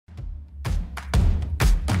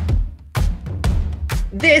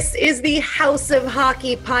This is the House of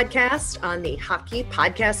Hockey podcast on the Hockey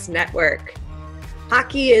Podcast Network.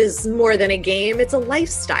 Hockey is more than a game, it's a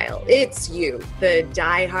lifestyle. It's you, the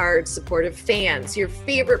diehard supportive fans, your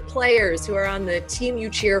favorite players who are on the team you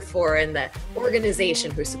cheer for, and the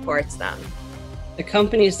organization who supports them. The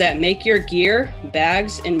companies that make your gear,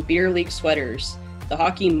 bags, and beer league sweaters. The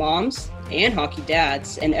hockey moms and hockey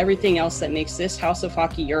dads, and everything else that makes this House of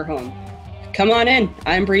Hockey your home. Come on in.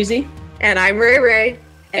 I'm Breezy. And I'm Rae.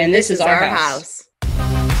 And this is our house.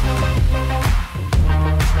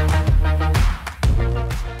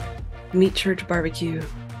 Meat Church Barbecue.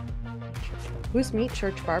 Who's Meat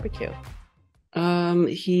Church Barbecue?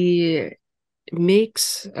 He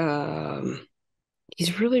makes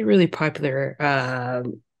he's really popular.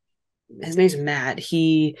 His name's Matt.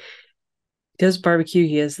 He does barbecue.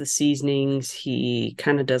 He has the seasonings. He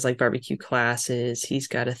kind of does like barbecue classes. He's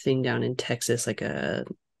got a thing down in Texas, like a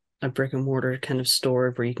brick and mortar kind of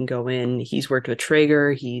store where you can go in. He's worked with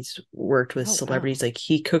Traeger. He's worked with celebrities. Wow. Like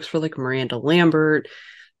he cooks for like Miranda Lambert,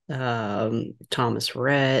 Thomas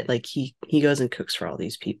Rhett. Like he goes and cooks for all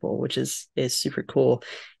these people, which is super cool.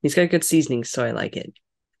 He's got good seasonings, so I like it.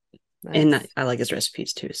 Nice. And I like his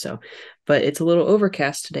recipes too. So, but it's a little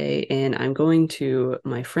overcast today, and I'm going to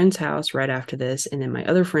my friend's house right after this, and then my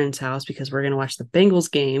other friend's house because we're going to watch the Bengals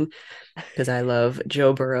game because I love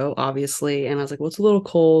Joe Burrow, obviously. And I was like, well, it's a little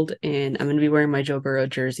cold, and I'm going to be wearing my Joe Burrow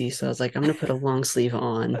jersey. So I was like, I'm going to put a long sleeve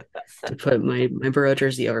on to put my Burrow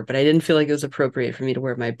jersey over. But I didn't feel like it was appropriate for me to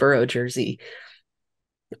wear my Burrow jersey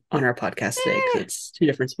on our podcast today because it's two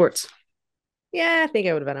different sports. Yeah, I think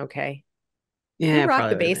it would have been okay. Yeah, you rock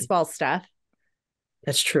the baseball stuff.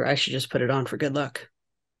 That's true. I should just put it on for good luck.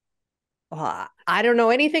 Well, I don't know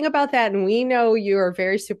anything about that, and we know you are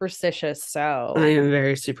very superstitious. So I am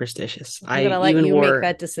very superstitious. I'm gonna let you make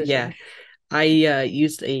that decision. Yeah, I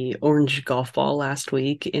used a orange golf ball last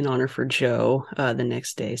week in honor for Joe the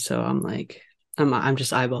next day. So I'm like, I'm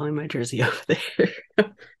just eyeballing my jersey over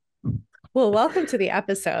there. Well, welcome to the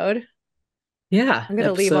episode. Yeah, I'm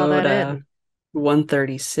gonna leave all that in.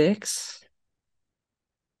 136.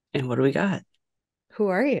 And what do we got? Who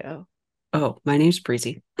are you? Oh, my name's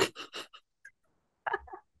Breezy.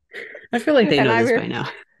 I feel like they know this by now.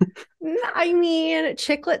 I mean,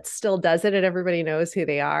 Chicklet still does it and everybody knows who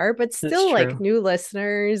they are, but still like new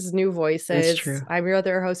listeners, new voices. That's true. I'm your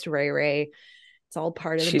other host, Rae. It's all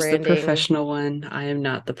part of the branding. She's the professional one. I am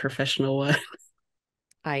not the professional one.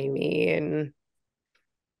 I mean,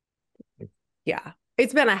 yeah,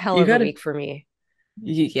 it's been a hell of a week for me.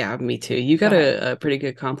 Yeah, me too. You got a pretty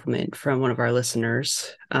good compliment from one of our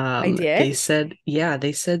listeners. I did. They said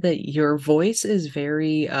that your voice is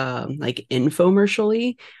very like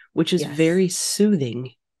infomercially, which is very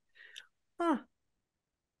soothing. Huh.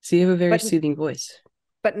 So you have a very soothing voice.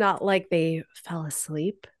 But not like they fell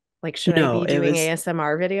asleep. Like, should I be doing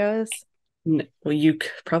ASMR videos? No, well, you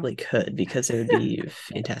probably could because it would be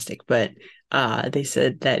fantastic. But they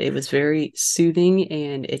said that it was very soothing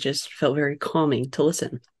and it just felt very calming to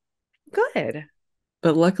listen. Good.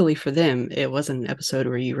 But luckily for them, it wasn't an episode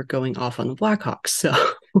where you were going off on the Blackhawks. So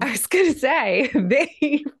I was going to say,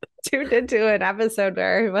 they tuned into an episode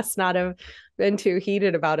where it must not have been too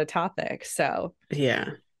heated about a topic. So yeah,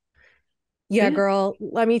 girl,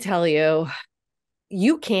 let me tell you,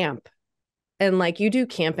 you camp and like you do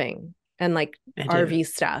camping and like RV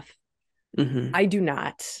stuff. Mm-hmm. I do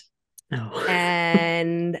not. No.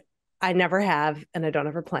 And I never have, and I don't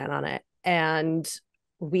ever plan on it. And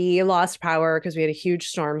we lost power because we had a huge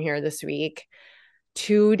storm here this week.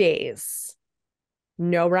 2 days.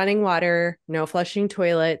 No running water, no flushing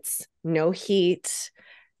toilets, no heat,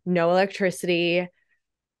 no electricity.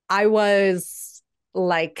 I was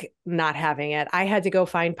like not having it. I had to go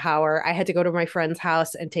find power. I had to go to my friend's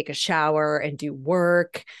house and take a shower and do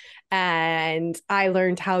work. And I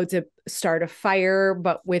learned how to start a fire,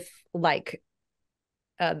 but with like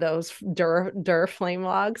those Duraflame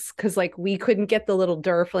logs, because like we couldn't get the little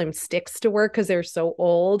Duraflame sticks to work because they're so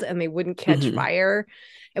old and they wouldn't catch fire.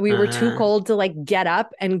 And we were too cold to like get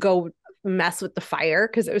up and go mess with the fire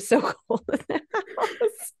because it was so cold in the house.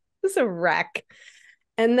 It was a wreck.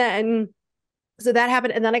 And then, so that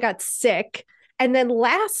happened. And then I got sick. And then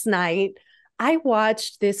last night, I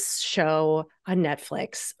watched this show on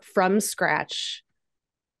Netflix from scratch.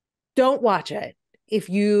 Don't watch it if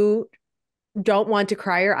you don't want to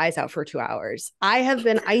cry your eyes out for 2 hours. I have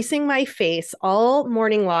been icing my face all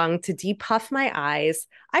morning long to depuff my eyes.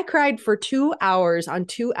 I cried for 2 hours on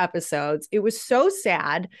 2 episodes. It was so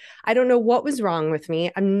sad. I don't know what was wrong with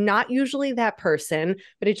me. I'm not usually that person,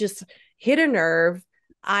 but it just hit a nerve.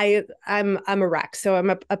 I'm a wreck. So I'm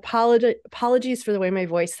apologies for the way my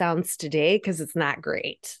voice sounds today because it's not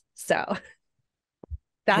great. So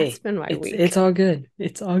that's Hey, been my it's week. all good.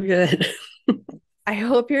 It's all good. I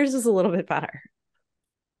hope yours is a little bit better.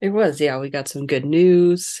 It was, yeah. We got some good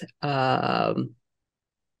news. And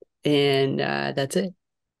that's it.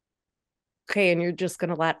 Okay, and you're just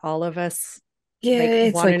gonna let all of us Yeah, like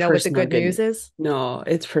it's want to like know what the personal good good news news. is? No,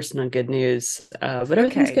 it's personal good news. But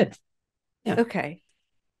everything's Okay. good. Yeah. Okay.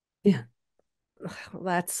 Yeah. Well,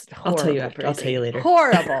 that's I'll tell you horrible, after. I'll tell you Breezy. later.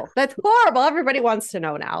 Horrible. That's horrible. Everybody wants to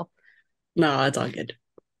know now. No, it's all good.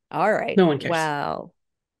 All right. No one cares. Well,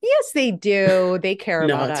 yes, they do. They care No,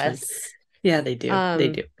 about it's fine. us. Yeah, they do. They Um,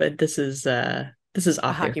 do. But this is a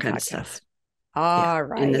off air hockey kind of podcast. stuff. Yeah.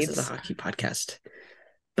 All And this is a right. hockey podcast.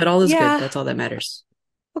 But all is good. Yeah. That's all that matters.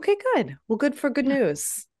 Okay, good. Well, good for good Yeah.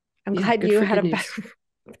 news. I'm Yeah. glad Good you for had good a news.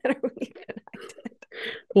 better week than I did.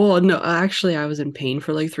 Well, no, actually, I was in pain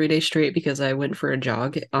for like 3 days straight because I went for a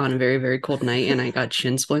jog on a very, very cold night and I got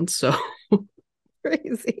shin splints. So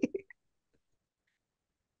Crazy.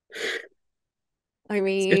 I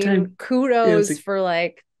it's a good mean, time. It was kudos for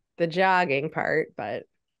like the jogging part, but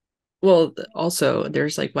also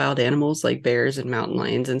there's like wild animals like bears and mountain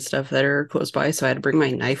lions and stuff that are close by. So I had to bring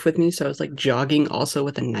my knife with me. So I was like jogging also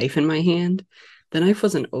with a knife in my hand. The knife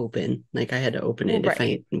wasn't open. Like I had to open it if I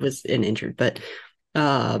right. was injured. But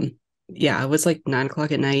um yeah, it was like 9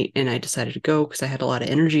 o'clock at night and I decided to go because I had a lot of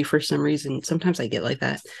energy for some reason. Sometimes I get like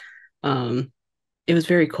that. Um it was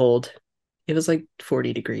very cold. It was like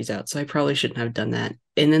 40 degrees out, so I probably shouldn't have done that.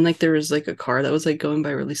 And then like there was like a car that was like going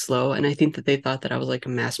by really slow, and I think that they thought that I was like a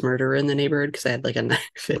mass murderer in the neighborhood because I had like a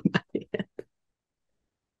knife in my hand.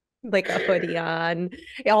 Like a hoodie on,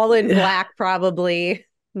 all in Yeah. black, probably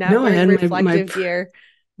not No, I wearing had reflective gear.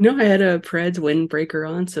 no, I had a Preds windbreaker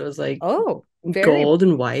on, so it was like Oh, very gold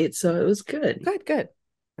and white, so it was good. good, good.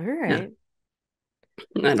 All Yeah, right.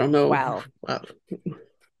 I don't know. Well, Wow,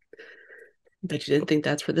 bet you didn't think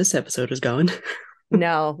that's where this episode was going.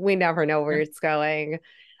 no, we never know where it's going.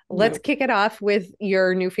 Let's No. kick it off with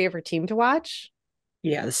your new favorite team to watch.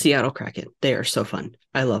 Yeah, the Seattle Kraken. They are so fun.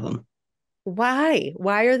 I love them. Why?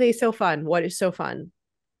 Why are they so fun? What is so fun?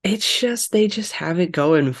 It's just they just have it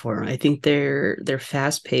going for them. I think they're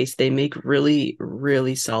fast paced. They make really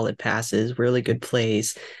really solid passes, really good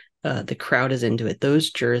plays. The crowd is into it. Those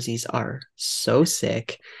jerseys are so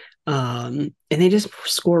sick, and they just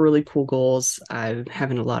score really cool goals. I'm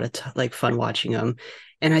having a lot of like fun watching them,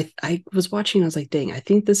 and I was watching. I was like, dang, I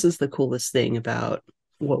think this is the coolest thing about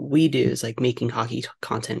what we do is like making hockey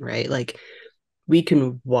content, right? Like we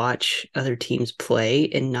can watch other teams play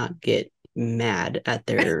and not get mad at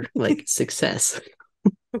their like success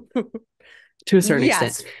to a certain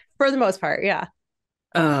extent. Yes, for the most part, yeah.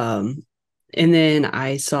 Um, and then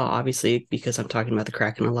I saw obviously because I'm talking about the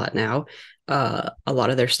Kraken a lot now, a lot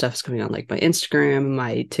of their stuff's coming on like my Instagram,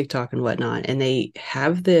 my TikTok and whatnot, and they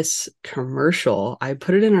have this commercial. I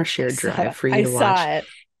put it in our shared drive for you I to saw watch. it.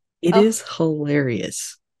 It Oh, is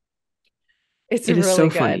hilarious. it's It is really so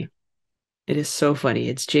good. funny. It is so funny.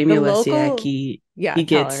 It's Jamie The Olesiak. local, He yeah, tell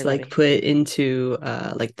gets like everybody. put into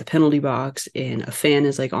like the penalty box and a fan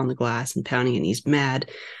is like on the glass and pounding and he's mad.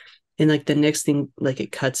 And like the next thing, like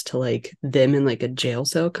it cuts to like them in like a jail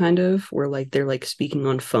cell kind of where like they're like speaking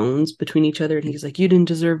on phones between each other and he's like, you didn't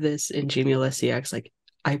deserve this. And Jamie Olesiak's like,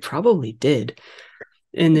 I probably did.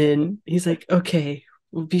 And then he's like, okay,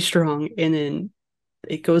 we'll be strong. And then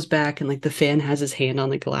it goes back and like the fan has his hand on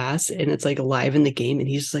the glass and it's like live in the game and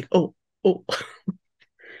he's just like, oh.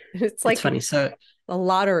 It's It's like funny. So a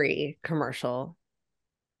lottery commercial.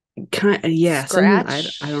 kind of, yeah, something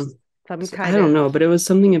Scratch, some I kind don't of, know, but it was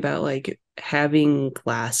something about like having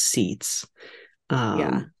glass seats. yeah,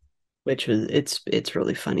 Um which was it's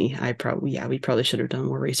really funny. I probably yeah, we probably should have done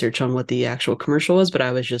more research on what the actual commercial was, but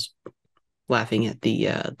I was just laughing at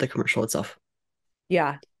the commercial itself.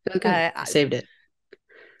 yeah. It was good. I saved it.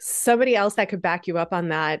 Somebody else that could back you up on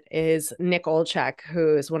that is Nick Olchek,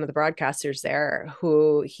 who's one of the broadcasters there,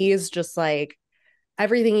 who he is just like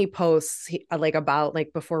everything he posts like about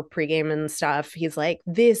like before pregame and stuff. He's like,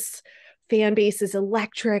 this fan base is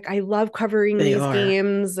electric. I love covering They these are.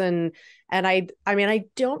 games. And I mean, I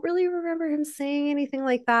don't really remember him saying anything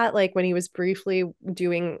like that, like when he was briefly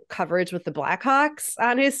doing coverage with the Blackhawks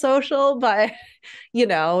on his social, but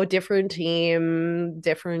different team,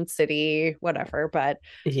 different city, whatever. But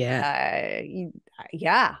Yeah, uh,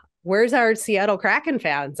 yeah, where's our Seattle Kraken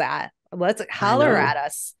fans at? Let's I holler know. at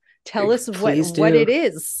us. Tell us Please what it do.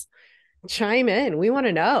 is. Chime in. We want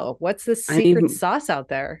to know what's the I need secret sauce out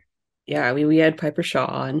there. Yeah, we had Piper Shaw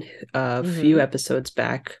on a few episodes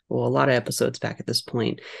back. Well, a lot of episodes back at this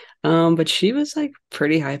point. But she was like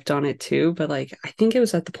pretty hyped on it too. But like I think it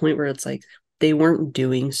was at the point where it's like they weren't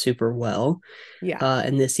doing super well. Yeah.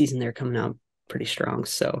 And this season they're coming out pretty strong.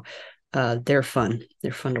 So they're fun.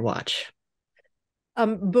 They're fun to watch.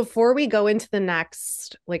 Before we go into the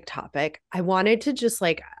next like topic, I wanted to just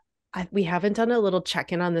like we haven't done a little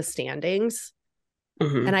check-in on the standings.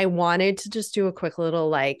 And I wanted to just do a quick little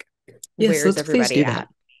like, yes, where's let's please do everybody that. at?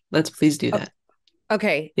 Let's please do that.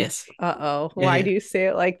 Okay. Yes. Uh-oh. Why do you say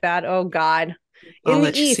it like that? Oh God. I'll In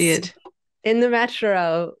let the you East, see it. in the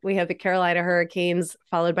Metro, we have the Carolina Hurricanes,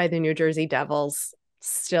 followed by the New Jersey Devils.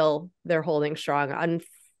 Still, they're holding strong.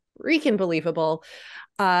 Unfreaking believable.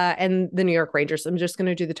 And the New York Rangers. I'm just going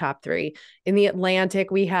to do the top three. In the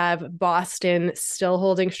Atlantic, we have Boston still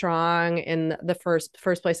holding strong in the first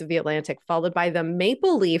place of the Atlantic, followed by the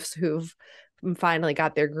Maple Leafs, who've finally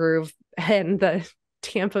got their groove, and the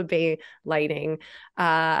Tampa Bay Lightning.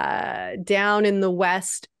 Down in the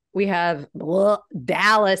West, we have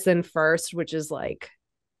Dallas in first, which is like,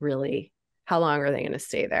 really, how long are they going to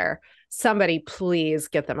stay there? Somebody please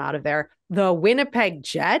get them out of there. The Winnipeg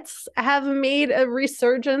Jets have made a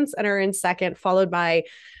resurgence and are in second, followed by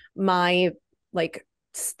my like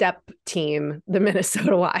step team, the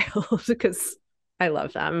Minnesota Wild, because I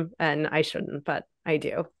love them and I shouldn't, but I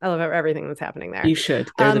do. I love everything that's happening there. You should.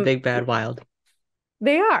 They're the big bad Wild.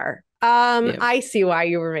 They are. I see why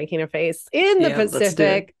you were making a face. In the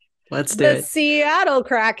Pacific, Let's do it. The Seattle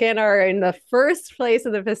Kraken are in the first place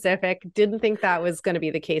of the Pacific. Didn't think that was going to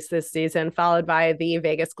be the case this season, followed by the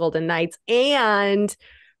Vegas Golden Knights and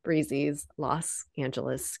Breezy's Los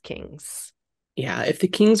Angeles Kings. Yeah, if the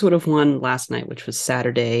Kings would have won last night, which was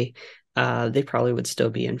Saturday, they probably would still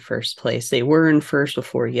be in first place. They were in first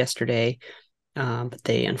before yesterday, but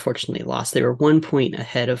they unfortunately lost. They were 1 point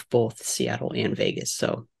ahead of both Seattle and Vegas.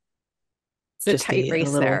 So it's just a tight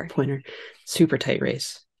race there. Pointer, super tight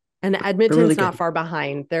race. And Edmonton's really not far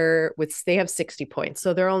behind. They have 60 points,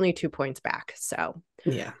 so they're only 2 points back. So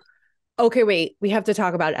yeah. Okay, wait. We have to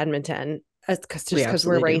talk about Edmonton because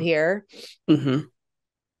we're right here. Mm-hmm.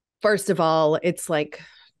 First of all, it's like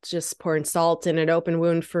just pouring salt in an open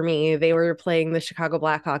wound for me. They were playing the Chicago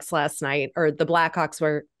Blackhawks last night, or the Blackhawks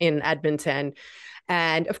were in Edmonton.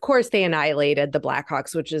 And of course, they annihilated the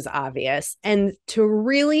Blackhawks, which is obvious. And to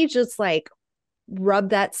really just like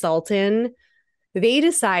rub that salt in, they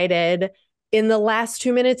decided in the last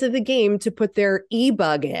 2 minutes of the game to put their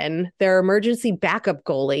EBUG in, their emergency backup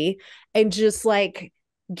goalie, and just like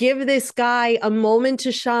give this guy a moment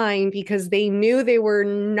to shine because they knew they were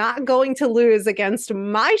not going to lose against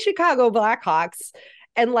my Chicago Blackhawks.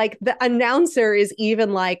 And like the announcer is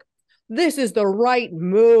even like, this is the right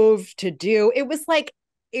move to do. It was like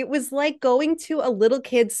going to a little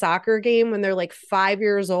kid's soccer game when they're like 5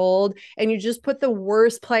 years old and you just put the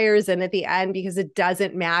worst players in at the end because it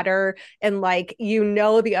doesn't matter. And like,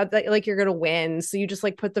 the other, like you're going to win. So you just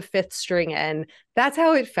like put the fifth string in. That's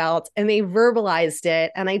how it felt. And they verbalized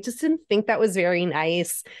it. And I just didn't think that was very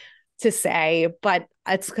nice to say, but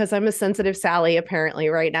it's because I'm a sensitive Sally apparently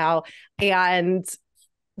right now. And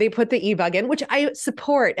they put the EBUG in, which I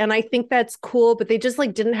support. And I think that's cool, but they just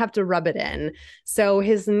like didn't have to rub it in. So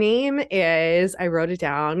his name is, I wrote it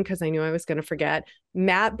down because I knew I was going to forget,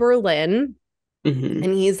 Matt Berlin. Mm-hmm.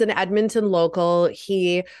 And he's an Edmonton local.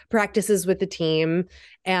 He practices with the team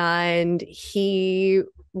and he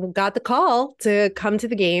got the call to come to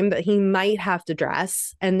the game that he might have to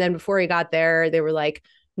dress. And then before he got there, they were like,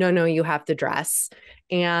 no, you have to dress.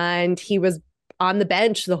 And he was on the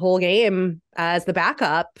bench the whole game as the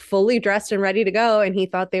backup, fully dressed and ready to go. And he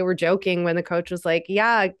thought they were joking when the coach was like,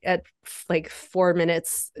 yeah, at like 4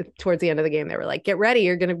 minutes towards the end of the game, they were like, get ready.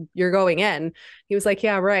 You're going in. He was like,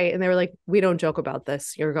 yeah, right. And they were like, we don't joke about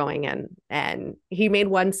this. You're going in. And he made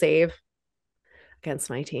one save against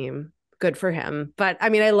my team. Good for him. But I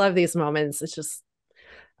mean, I love these moments. It's just,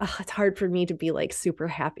 it's hard for me to be like super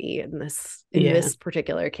happy in this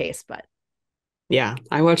particular case, but yeah,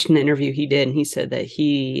 I watched an interview he did, and he said that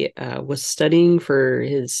he was studying for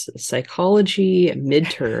his psychology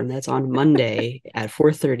midterm. That's on Monday at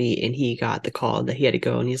 4:30, and he got the call that he had to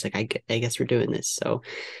go, and he's like, I guess we're doing this. So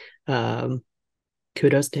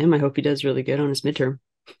kudos to him. I hope he does really good on his midterm.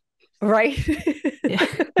 Right. Yeah.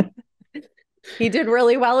 He did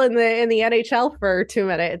really well in the NHL for 2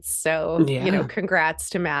 minutes. So, congrats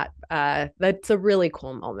to Matt. That's a really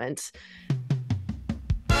cool moment.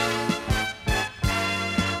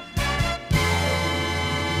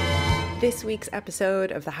 This week's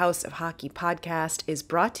episode of the House of Hockey podcast is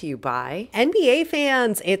brought to you by NBA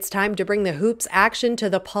fans. It's time to bring the hoops action to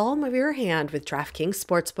the palm of your hand with DraftKings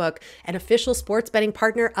Sportsbook, an official sports betting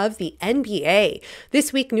partner of the NBA.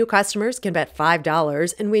 This week, new customers can bet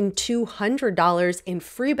 $5 and win $200 in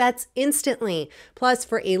free bets instantly. Plus,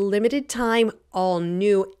 for a limited time, all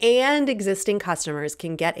new and existing customers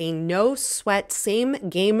can get a no-sweat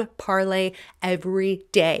same-game parlay every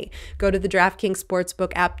day. Go to the DraftKings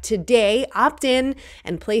Sportsbook app today, opt in,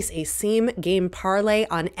 and place a same-game parlay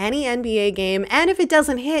on any NBA game. And if it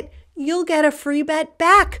doesn't hit, you'll get a free bet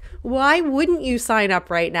back. Why wouldn't you sign up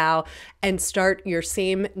right now and start your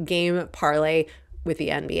same-game parlay with the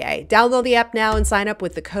NBA? Download the app now and sign up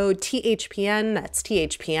with the code THPN. That's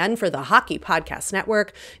THPN for the Hockey Podcast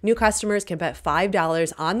Network. New customers can bet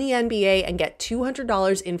 $5 on the NBA and get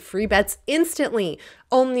 $200 in free bets instantly.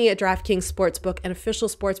 Only at DraftKings Sportsbook, an official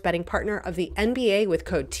sports betting partner of the NBA with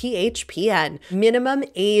code THPN. Minimum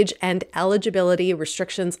age and eligibility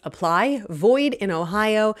restrictions apply. Void in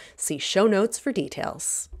Ohio. See show notes for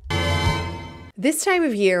details. This time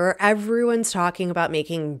of year, everyone's talking about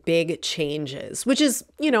making big changes, which is,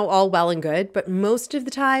 all well and good, but most of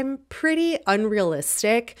the time pretty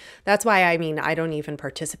unrealistic. That's why, I don't even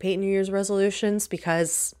participate in New Year's resolutions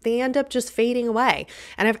because they end up just fading away.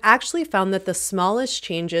 And I've actually found that the smallest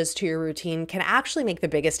changes to your routine can actually make the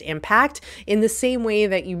biggest impact in the same way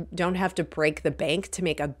that you don't have to break the bank to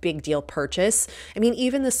make a big deal purchase.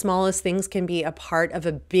 Even the smallest things can be a part of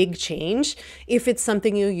a big change if it's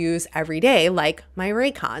something you use every day, like my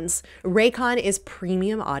Raycons. Raycon is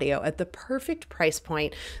premium audio at the perfect price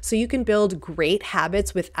point, so you can build great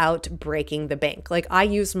habits without breaking the bank. Like I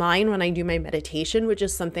use mine when I do my meditation, which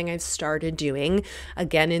is something I've started doing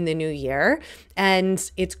again in the new year. And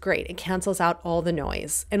it's great. It cancels out all the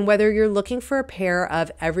noise. And whether you're looking for a pair of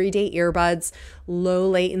everyday earbuds, low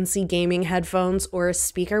latency gaming headphones, or a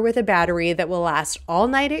speaker with a battery that will last all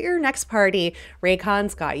night at your next party,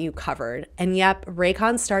 Raycon's got you covered. And yep,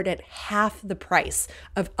 Raycons start at half the price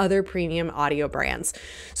of other premium audio brands.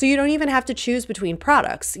 So you don't even have to choose between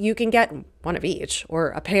products. You can get one of each, or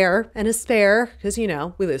a pair and a spare, because we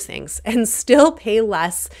lose things, and still pay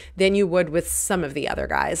less than you would with some of the other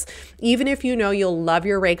guys. Even if you'll love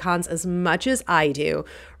your Raycons as much as I do,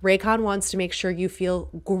 Raycon wants to make sure you feel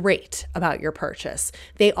great about your purchase.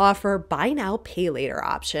 They offer buy now, pay later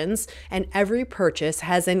options, and every purchase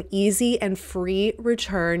has an easy and free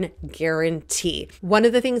return guarantee. One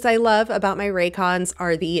of the things I love about my Raycons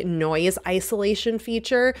are the noise isolation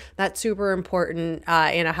feature. That's super important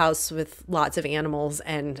in a house with lots of animals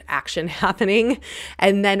and action happening.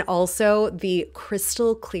 And then also the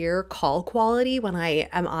crystal clear call quality when I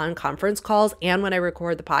am on conference calls and when I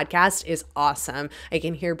record the podcast is awesome. I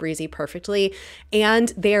can hear Breezy perfectly,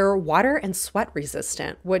 and they're water and sweat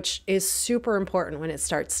resistant, which is super important when it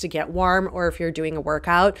starts to get warm or if you're doing a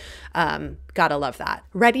workout. Gotta love that.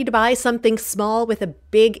 Ready to buy something small with a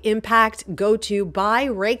big impact? Go to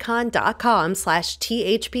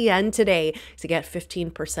buyraycon.com/THPN today to get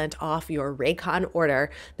 15% off your Raycon order.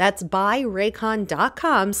 That's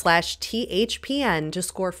buyraycon.com/THPN to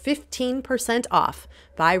score 15% off.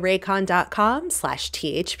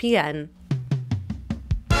 buyraycon.com/THPN.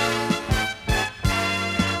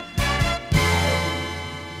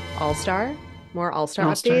 All-Star? More All-Star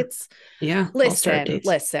updates? Yeah.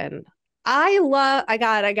 Listen.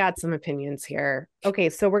 I got some opinions here.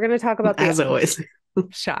 Okay, so we're going to talk about as always.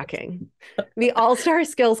 Shocking. The All-Star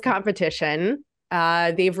Skills Competition.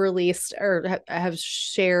 They've released or have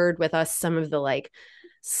shared with us some of the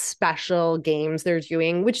special games they're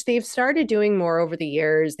doing, which they've started doing more over the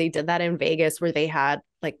years. They did that in Vegas where they had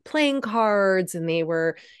playing cards and they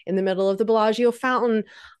were in the middle of the Bellagio fountain.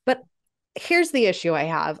 But here's the issue I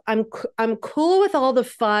have. I'm cool with all the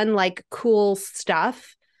fun, cool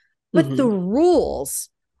stuff, but the rules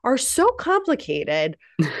are so complicated.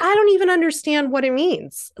 I don't even understand what it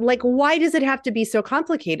means. Why does it have to be so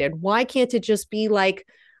complicated? Why can't it just be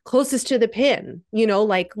closest to the pin?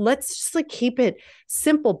 Let's just keep it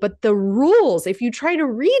simple. But the rules, if you try to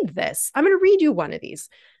read this, I'm going to read you one of these.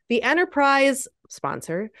 The Enterprise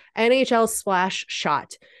sponsor, NHL Splash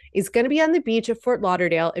Shot, is going to be on the beach at Fort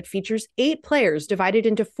Lauderdale. It features 8 players divided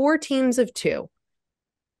into 4 teams of 2.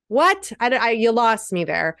 What? You lost me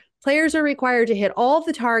there. Players are required to hit all of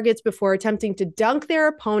the targets before attempting to dunk their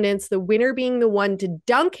opponents, the winner being the one to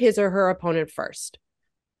dunk his or her opponent first.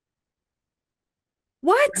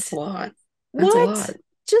 What? That's a lot. That's a lot.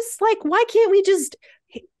 Just why can't we just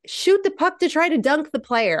shoot the puck to try to dunk the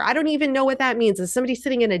player? I don't even know what that means. Is somebody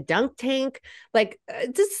sitting in a dunk tank?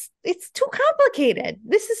 It's too complicated.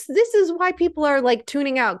 This is why people are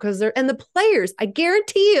tuning out, because and the players, I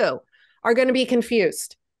guarantee you, are going to be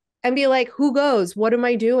confused and be like, who goes? What am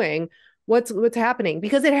I doing? What's happening?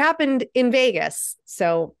 Because it happened in Vegas.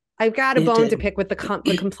 So I've got a bone to pick with the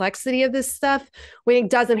complexity of this stuff when it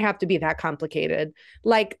doesn't have to be that complicated.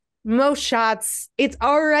 Like most shots, it's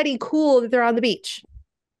already cool that they're on the beach.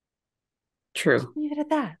 True. Just leave it at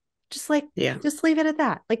that. Just leave it at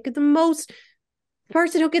that. Like the most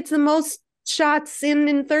person who gets the most shots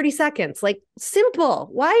in 30 seconds. Like simple.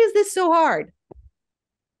 Why is this so hard?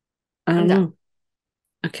 I don't know.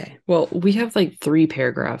 Okay. Well, we have like 3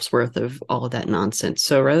 paragraphs worth of all of that nonsense.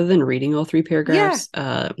 So rather than reading all 3 paragraphs,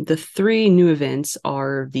 the 3 new events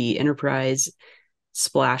are the Enterprise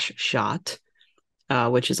Splash Shot,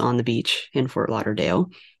 which is on the beach in Fort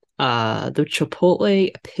Lauderdale. The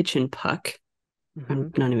Chipotle Pitch and Puck.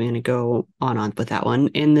 I'm not even going to go on with that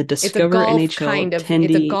one. And the Discover NHL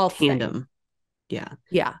Tendy Tandem. Thing.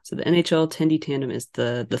 Yeah. So the NHL Tendy Tandem is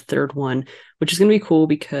the third one, which is going to be cool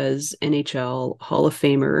because NHL Hall of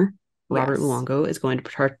Famer Robert Luongo is going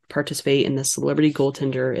to participate in the Celebrity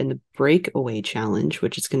Goaltender in the Breakaway Challenge,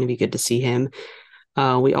 which is going to be good to see him.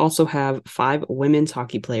 We also have 5 women's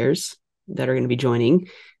hockey players that are going to be joining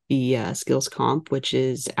the skills comp, which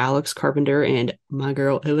is Alex Carpenter and my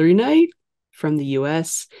girl Hillary Knight from the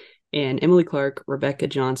US, and Emily Clark, Rebecca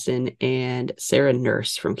Johnson, and Sarah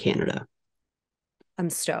Nurse from Canada. I'm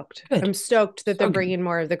stoked. Good. I'm stoked that they're bringing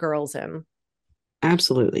more of the girls in.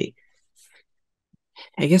 Absolutely.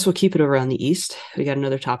 I guess we'll keep it over on the East. We got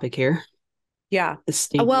another topic here. Yeah. The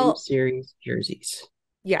Stadium Series jerseys.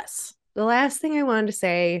 Yes. The last thing I wanted to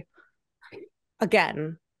say,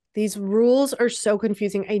 again, these rules are so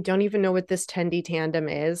confusing. I don't even know what this Tendy Tandem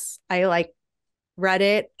is. I read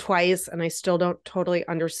it twice and I still don't totally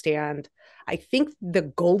understand. I think the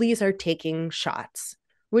goalies are taking shots,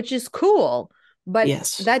 which is cool. But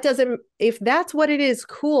that doesn't, if that's what it is,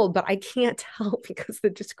 cool, but I can't tell because the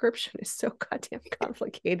description is so goddamn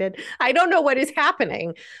complicated. I don't know what is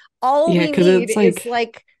happening. All we need is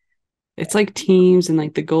like it's like teams and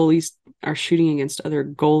like the goalies are shooting against other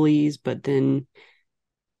goalies, but then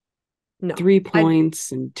 3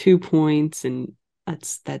 points and 2 points, and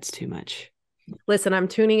that's too much. Listen, I'm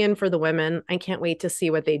tuning in for the women. I can't wait to see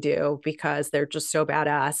what they do because they're just so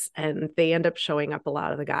badass and they end up showing up a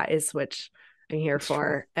lot of the guys, which I'm here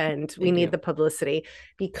for. And we need the publicity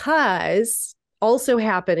because also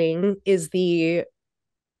happening is the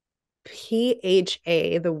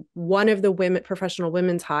PHA, the one of the women professional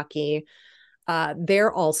women's hockey,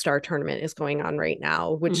 their All-Star tournament is going on right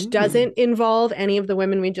now, which doesn't involve any of the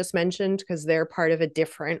women we just mentioned because they're part of a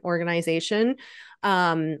different organization.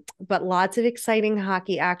 But lots of exciting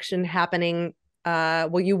hockey action happening.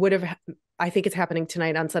 Well, you would have, I think it's happening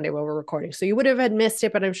tonight on Sunday while we're recording. So you would have had missed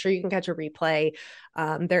it, but I'm sure you can catch a replay.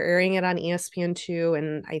 They're airing it on ESPN2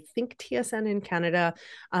 and I think TSN in Canada.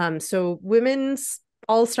 So women's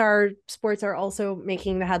All-Star sports are also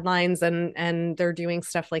making the headlines and they're doing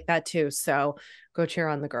stuff like that too. So go cheer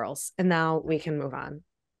on the girls. And now we can move on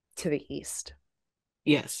to the East.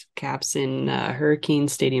 Yes, Caps in Hurricane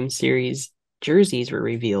Stadium Series jerseys were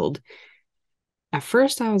revealed. At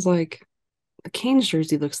first I was like, the Canes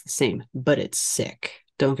jersey looks the same, but it's sick.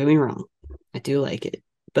 Don't get me wrong. I do like it.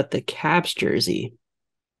 But the Caps jersey,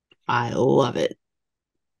 I love it.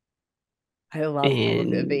 I love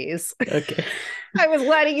both of these. Okay. I was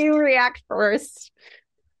letting you react first.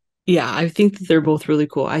 Yeah, I think that they're both really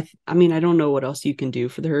cool. I mean, I don't know what else you can do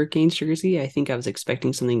for the Hurricanes jersey. I think I was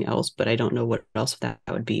expecting something else, but I don't know what else that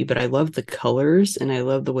would be. But I love the colors and I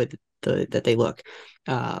love the way that they look.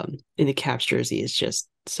 And the Caps jersey is just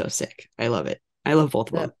so sick. I love it. I love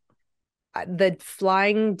both of them. The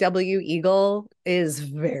flying W eagle is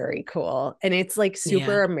very cool. And it's like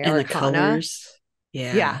super Americana. And the colors.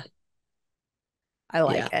 Yeah. I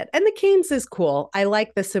like it. And the Canes is cool. I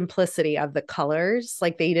like the simplicity of the colors.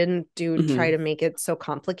 Like they didn't try to make it so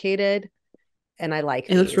complicated. And I like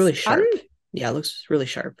it. Looks really sharp. Yeah, it looks really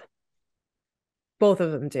sharp. Both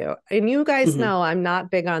of them do. And you guys know I'm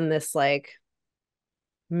not big on this like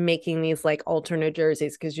making these like alternate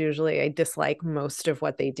jerseys because usually I dislike most of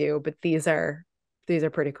what they do, but these are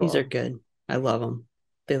pretty cool. These are good. I love them.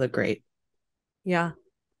 They look great. Yeah.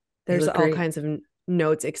 There's all kinds of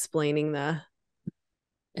notes explaining the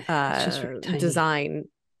design,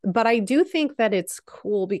 but I do think that it's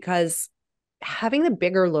cool because having the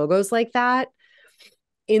bigger logos like that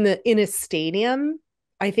in a stadium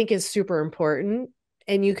I think is super important,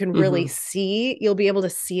 and you can really you'll be able to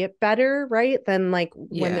see it better, right, than like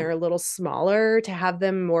when they're a little smaller. To have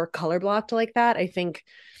them more color blocked like that, I think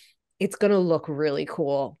it's going to look really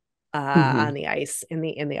cool on the ice in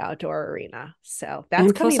the outdoor arena. So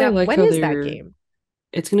that's coming up. When is that game?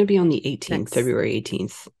 It's going to be on the 18th, February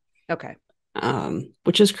 18th. Okay.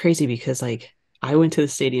 Which is crazy because like I went to the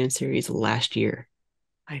Stadium Series last year.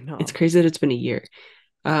 I know. It's crazy that it's been a year.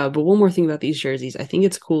 But one more thing about these jerseys, I think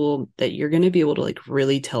it's cool that you're going to be able to like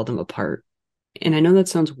really tell them apart. And I know that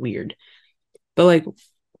sounds weird, but like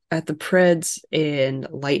at the Preds and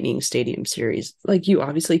Lightning Stadium Series, like you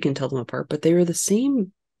obviously can tell them apart, but they were the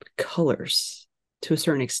same colors to a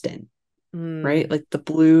certain extent, right? Like the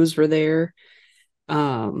blues were there,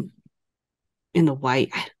 and the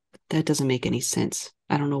white. That doesn't make any sense.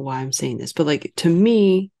 I don't know why I'm saying this, but like to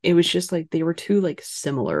me, it was just like they were too like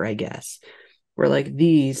similar, I guess. Where like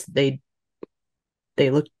these, they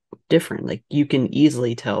look different. Like you can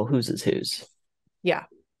easily tell whose is whose. Yeah.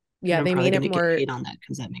 And Yeah, I'm they probably made going it to get more. hate on that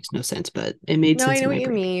because that makes no sense, but it made No, I sense know in what my you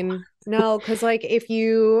brain. mean. No, because like if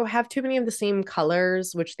you have too many of the same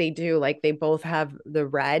colors, which they do, like they both have the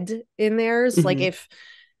red in theirs. Like Mm-hmm.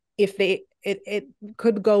 if they it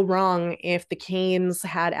could go wrong if the Canes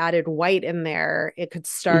had added white in there, it could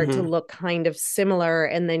start to Mm-hmm. look kind of similar,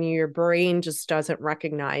 and then your brain just doesn't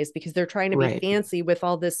recognize because they're trying to be Right. fancy with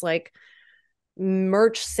all this like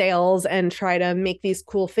merch sales and try to make these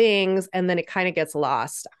cool things, and then it kind of gets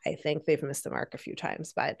lost. I think they've missed the mark a few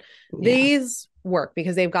times, but Yeah. these work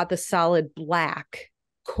because they've got the solid black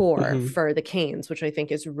core Mm-hmm. for the Canes, which I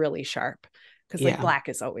think is really sharp because like Yeah. black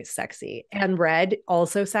is always sexy and red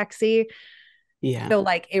also sexy. Yeah. So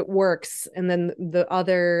like it works. And then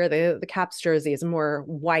the Caps jersey is more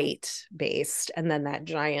white based, and then that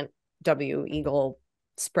giant W eagle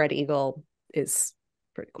spread eagle is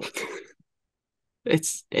pretty cool.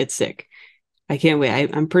 It's sick. I can't wait.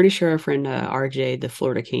 I'm pretty sure our friend RJ, the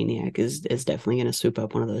Florida Caniac, is definitely going to swoop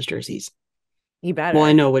up one of those jerseys. You Well, better.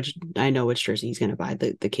 I know which jersey he's going to buy,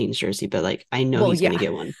 the Canes jersey, but like I know Well, he's going to yeah.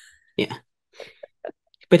 get one. Yeah.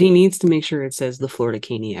 But he needs to make sure it says the Florida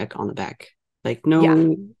Caniac on the back. Like Yeah.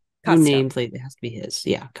 no Custom. names, like it has to be his.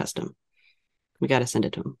 Yeah, custom. We got to send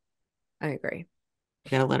it to him. I agree.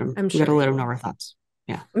 I'm We got sure to he let him know will. our thoughts.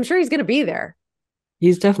 Yeah. I'm sure he's going to be there.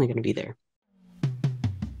 He's definitely going to be there.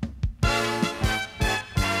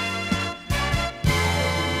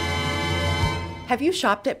 Have you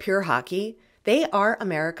shopped at Pure Hockey? They are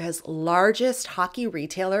America's largest hockey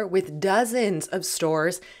retailer with dozens of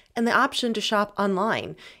stores and the option to shop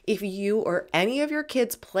online. If you or any of your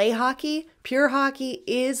kids play hockey, Pure Hockey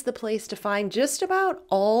is the place to find just about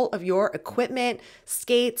all of your equipment,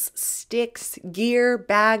 skates, sticks, gear,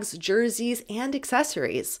 bags, jerseys, and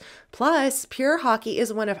accessories. Plus, Pure Hockey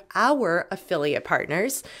is one of our affiliate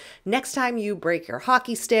partners. Next time you break your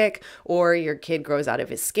hockey stick or your kid grows out of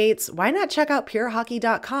his skates, why not check out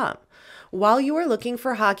purehockey.com? While you are looking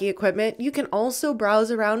for hockey equipment, you can also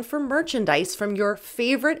browse around for merchandise from your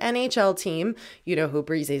favorite NHL team, you know who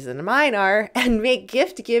Breezy's and mine are, and make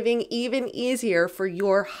gift giving even easier for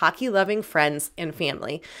your hockey-loving friends and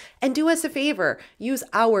family. And do us a favor, use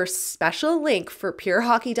our special link for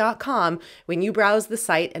purehockey.com when you browse the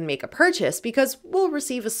site and make a purchase, because we'll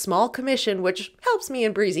receive a small commission, which helps me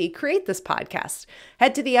and Breezy create this podcast.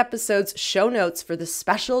 Head to the episode's show notes for the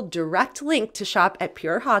special direct link to shop at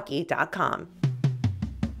purehockey.com.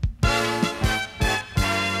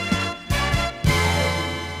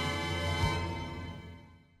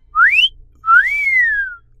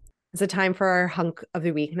 Is it time for our Hunk of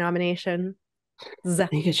the Week nomination? I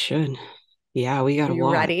think it should. Yeah, we got Are a you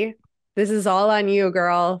lot. ready? This is all on you,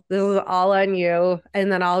 girl. This is all on you.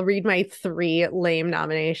 And then I'll read my 3 lame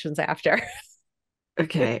nominations after.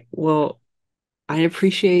 Okay. Well, I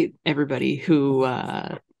appreciate everybody who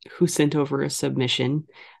sent over a submission.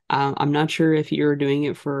 I'm not sure if you're doing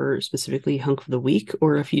it for specifically Hunk of the Week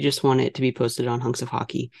or if you just want it to be posted on Hunks of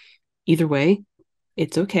Hockey. Either way,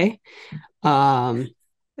 it's okay. Um,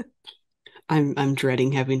 I'm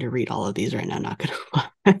dreading having to read all of these right now, not gonna lie.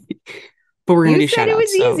 But we're gonna You do said shout it was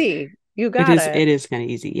outs. So easy. You it got is it. it is kind of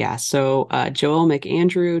easy. Yeah. So Joel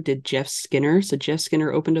McAndrew did Jeff Skinner. So Jeff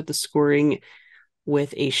Skinner opened up the scoring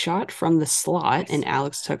with a shot from the slot, and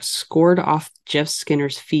Alex Tuck scored off Jeff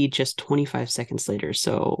Skinner's feed just 25 seconds later.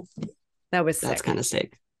 So That was that's sick. kind of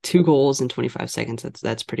sick. 2 goals in 25 seconds.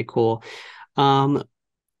 That's pretty cool.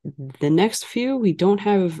 The next few, we don't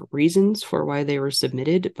have reasons for why they were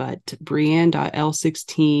submitted, but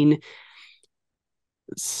Brienne.L16,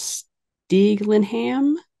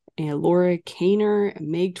 Stieglenham, and Laura Kaner,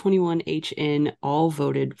 Meg21HN all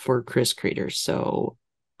voted for Chris Crater. So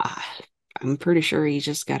I'm pretty sure he's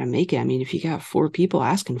just got to make it. I mean, if you got 4 people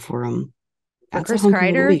asking for him, For that's a Chris hunk of the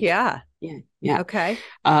Kreider? week. Yeah. Yeah. Okay.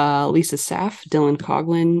 Lisa Saff, Dylan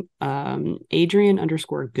Coughlin,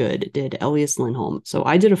 Adrian_good did Elias Lindholm. So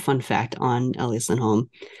I did a fun fact on Elias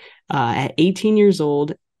Lindholm. At 18 years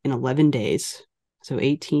old in 11 days, So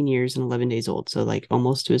 18 years and 11 days old. So like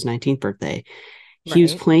almost to his 19th birthday. He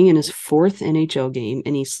was Right. playing in his 4th NHL game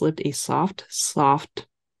and he slipped a soft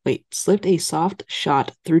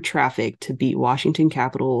shot through traffic to beat Washington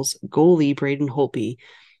Capitals goalie Braden Holtby,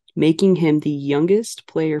 making him the youngest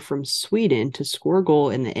player from Sweden to score a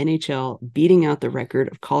goal in the NHL, beating out the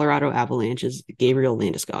record of Colorado Avalanche's Gabriel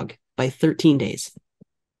Landeskog by 13 days.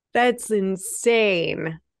 That's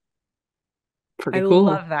insane. Pretty I cool.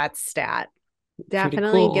 love that stat. Pretty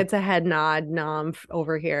Definitely cool. gets a head nod nom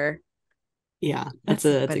over here. Yeah, That's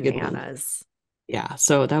that's a good one. bananas. Yeah,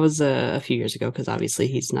 so that was a few years ago because obviously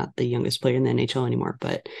he's not the youngest player in the NHL anymore,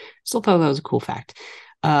 but still thought that was a cool fact.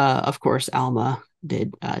 Of course, Alma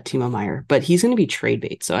did Timo Meyer, but he's going to be trade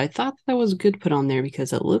bait. So I thought that was good put on there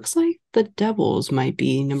because it looks like the Devils might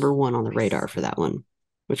be number one on the radar for that one,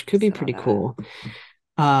 which could be Saw pretty that. cool.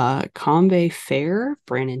 Combe Fair,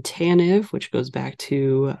 Brandon Tanev, which goes back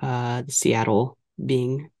to Seattle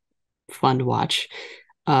being fun to watch.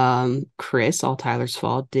 Chris, all Tyler's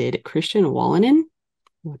fault, did Christian Wallinen.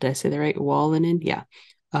 What did I say that right? Wallinen? Yeah.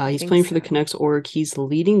 I He's think playing for so. the Canucks org. He's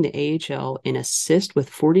leading the AHL in assist with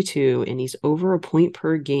 42, and he's over a point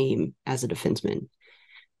per game as a defenseman.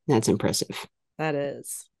 That's impressive. That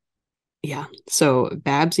is. Yeah. So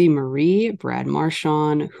Babsy Marie, Brad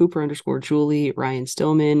Marchand, Hooper _ Julie, Ryan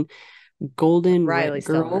Stillman, Golden Riley Ret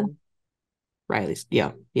Girl. Stillman. Riley's.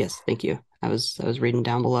 Yeah. Yes. Thank you. I was reading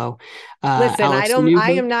down below. Listen, Alex I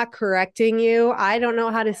Newhook. am not correcting you. I don't know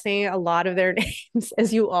how to say a lot of their names,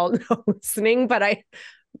 as you all know listening, but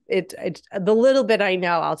the little bit I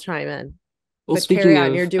know, I'll chime in. Well, But carry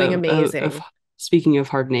on, you're doing amazing. speaking of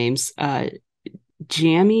hard names,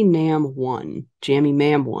 Jammy Mam one,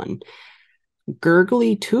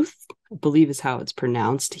 Gurgly Tooth, I believe is how it's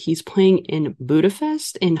pronounced. He's playing in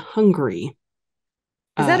Budapest in Hungary.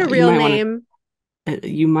 Is that a You real might name?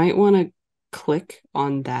 you might want to click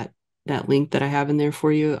on that link that I have in there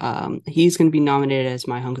for you. He's going to be nominated as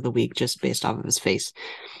my hunk of the week just based off of his face.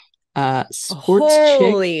 Sports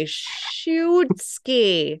Holy chick.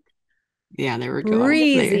 shootski. Yeah, there we go.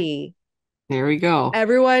 Breezy. There we go.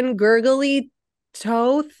 Everyone gurgly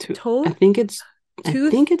I think it's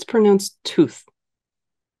tooth. pronounced tooth.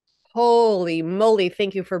 Holy moly.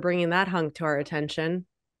 Thank you for bringing that hunk to our attention.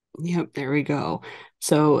 Yep, there we go.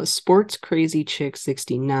 So Sports Crazy Chick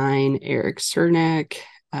 69, Eric Cernak,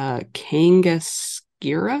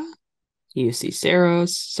 Kangaskira, UC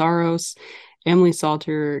Saros, Emily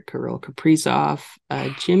Salter, Kirill Kaprizov,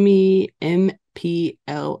 Jimmy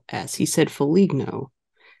MPLS. He said Feligno.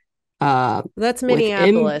 That's With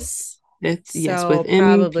Minneapolis. yes, with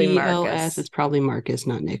Probably MPLS, Marcus. it's probably Marcus,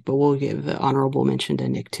 not Nick, but we'll give the honorable mention to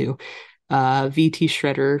Nick too. VT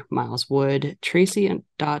Shredder, Miles Wood, Tracy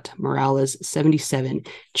Morales, 77,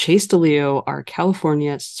 Chase DeLeo, our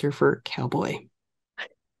California surfer cowboy.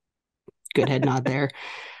 Good head nod there.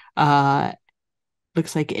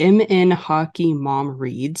 Looks like MN Hockey Mom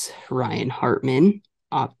reads Ryan Hartman.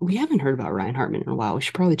 We haven't heard about Ryan Hartman in a while. We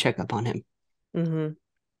should probably check up on him.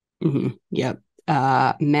 Yep.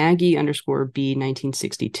 Maggie _B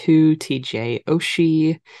 1962, TJ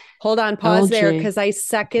Oshie. Hold on, pause there, because I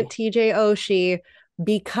second TJ Oshie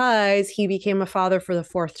because he became a father for the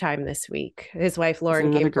 4th time this week. His wife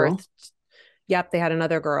Lauren gave birth. Yep, they had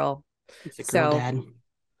another girl. He's a girl dad.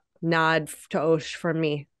 Nod to Osh from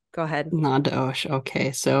me. Go ahead. Nod to Osh.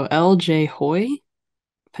 Okay, so LJ Hoy,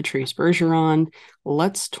 Patrice Bergeron,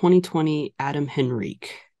 Let's 2020 Adam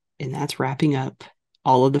Henrique, and that's wrapping up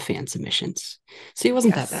all of the fan submissions. See, it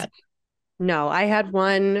wasn't that bad. No, I had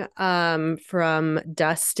one from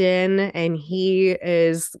Dustin, and he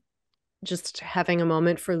is just having a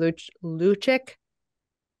moment for Lucic,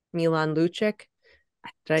 Milan Lucic.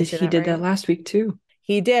 He did that last week too.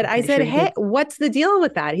 He did. I said, hey, what's the deal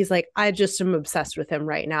with that? He's like, I just am obsessed with him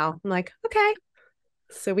right now. I'm like, okay.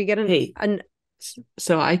 So we get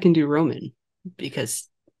so I can do Roman because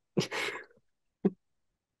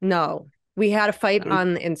no, we had a fight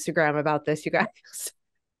on Instagram about this, you guys.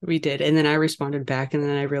 We did, and then I responded back, and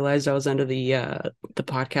then I realized I was under the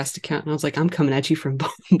podcast account, and I was like, I'm coming at you from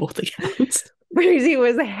both accounts. Breezy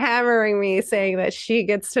was hammering me saying that she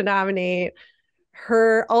gets to nominate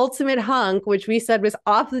her ultimate hunk, which we said was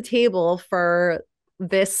off the table for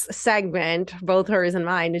this segment, both hers and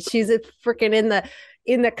mine. And she's freaking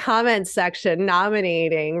in the comments section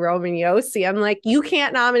nominating Roman Josi. I'm like, you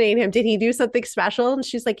can't nominate him. Did he do something special? And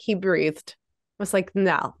she's like, he breathed. I was like,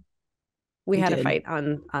 no. We had a fight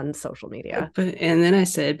on social media. And then I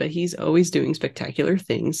said, but he's always doing spectacular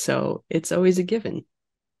things, so it's always a given.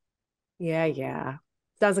 Yeah.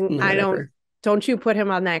 Don't you put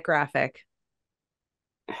him on that graphic.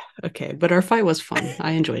 Okay, but our fight was fun.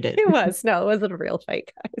 I enjoyed it. It was. No, it wasn't a real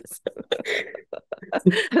fight, guys.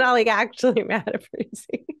 I'm not like actually mad at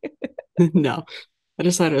Breezy. No, I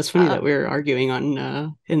just thought it was funny that we were arguing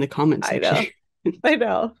on in the comment I section. know. I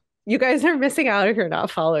know. You guys are missing out if you're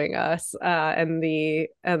not following us and the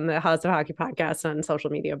House of Hockey podcast on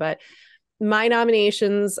social media. But my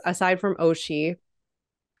nominations, aside from Oshie,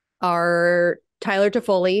 are Tyler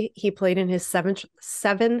Toffoli. He played in his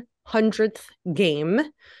 700th game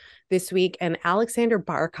this week, and Alexander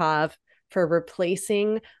Barkov for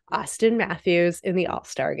replacing Austin Matthews in the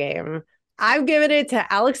All-Star game. I'm giving it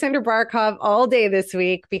to Alexander Barkov all day this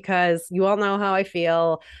week because you all know how I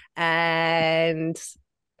feel, and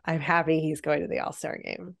I'm happy he's going to the All-Star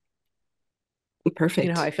game. Perfect.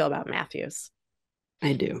 You know how I feel about Matthews.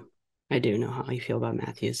 I do. I do know how you feel about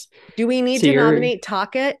Matthews. Do we need to nominate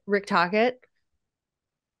Rick Tocchet?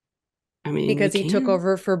 I mean, because he took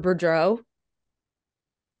over for Boudreau.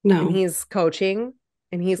 No. And he's coaching.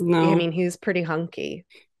 And he's he's pretty hunky.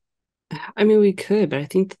 I mean, we could, but I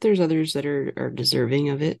think that there's others that are deserving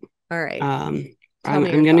of it. All right. I'm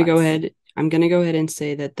gonna go ahead. I'm gonna go ahead and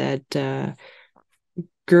say that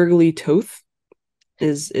gurgly Toth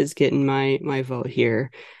is getting my vote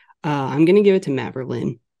here. I'm gonna give it to Matt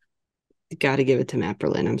Berlin. Got to give it to Matt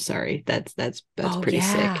Berlin. I'm sorry. That's pretty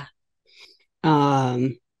sick. I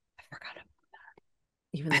forgot about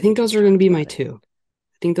that. I think those are going to be my two.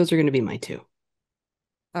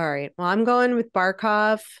 All right. Well, I'm going with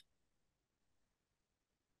Barkov.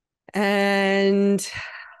 And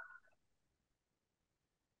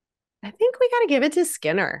I think we got to give it to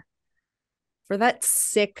Skinner for that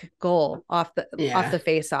sick goal off the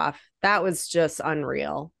face-off. That was just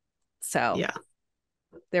unreal. So yeah,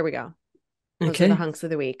 there we go. Those are the hunks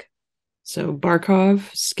of the week. So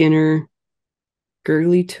Barkov, Skinner,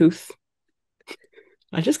 Gurgly Tooth.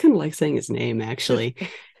 I just kind of like saying his name, actually.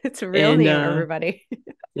 It's a real name, everybody.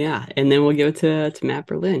 Yeah, and then we'll give it to Matt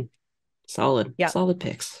Berlin. Solid. Yep. Solid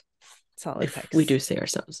picks. Picks. We do say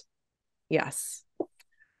ourselves. Yes.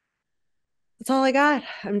 That's all I got.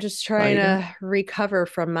 I'm just trying to recover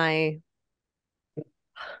from my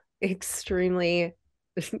extremely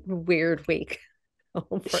weird week.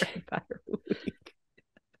 For a better week.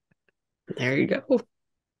 There you go.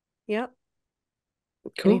 Yep.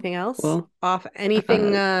 Cool. Anything else? Well, off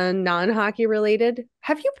anything non-hockey related?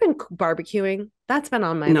 Have you been barbecuing? That's been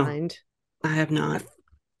on my mind. I have not.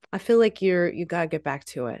 I feel like you gotta get back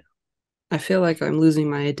to it. I feel like I'm losing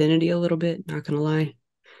my identity a little bit, not gonna lie.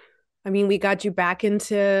 I mean, we got you back you've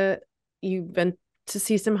been to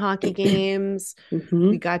see some hockey games. Mm-hmm.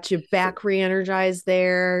 We got you back re-energized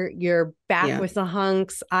there. You're back with the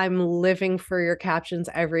hunks. I'm living for your captions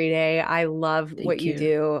every day. I love what you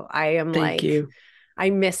do. I am Thank you. I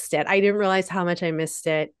missed it. I didn't realize how much I missed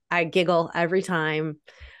it. I giggle every time.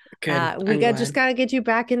 Good. We just got to get you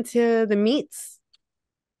back into the meats.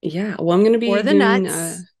 Yeah. Well, I'm going to be or the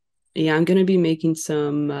nuts. I'm going to be making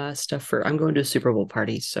some stuff I'm going to a Super Bowl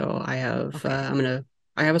party. So I have,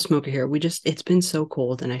 I have a smoker here. It's been so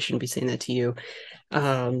cold and I shouldn't be saying that to you.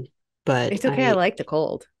 But it's okay. I like the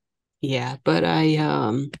cold. Yeah. But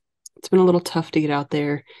it's been a little tough to get out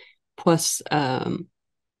there. Plus,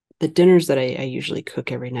 the dinners that I usually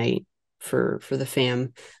cook every night for the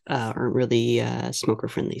fam aren't really smoker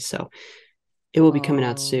friendly. So it will be coming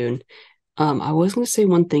out soon. I was going to say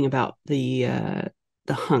one thing about the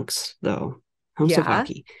hunks though. Hunks of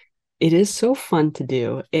hockey. It is so fun to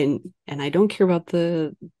do, and I don't care about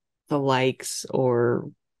the likes or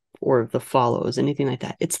the follows, anything like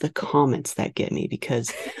that. It's the comments that get me,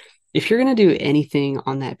 because if you're gonna do anything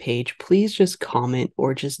on that page, please just comment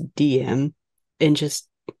or just DM and just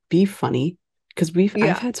be funny, because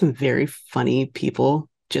I've had some very funny people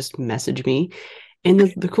just message me, and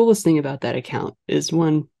the coolest thing about that account is,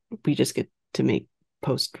 one, we just get to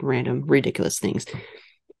post random ridiculous things,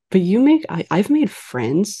 but I've made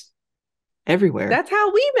friends everywhere. That's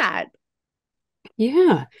how we met.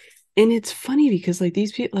 Yeah. And it's funny because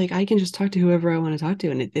these people, I can just talk to whoever I want to talk to,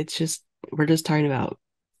 and it's just, we're just talking about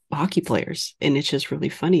hockey players, and it's just really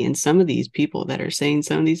funny. And some of these people that are saying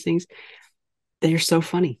some of these things, they're so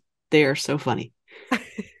funny. They are so funny.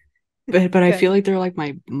 but I feel like they're like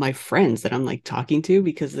my friends that I'm talking to,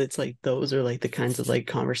 because it's those are the kinds of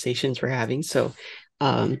conversations we're having. So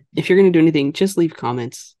if you're going to do anything, just leave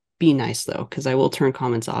comments. Be nice though, because I will turn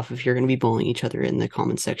comments off if you're going to be bullying each other in the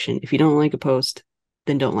comment section. If you don't like a post,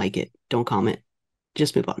 then don't like it. Don't comment.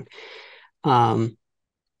 Just move on.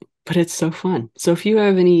 But it's so fun. So if you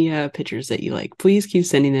have any pictures that you like, please keep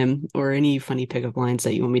sending them, or any funny pickup lines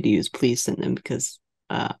that you want me to use, please send them, because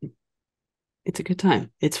it's a good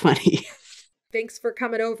time. It's funny. Thanks for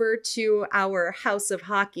coming over to our House of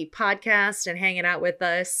Hockey podcast and hanging out with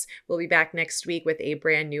us. We'll be back next week with a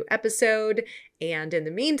brand new episode. And in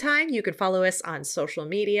the meantime, you can follow us on social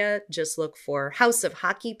media. Just look for House of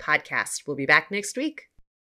Hockey podcast. We'll be back next week.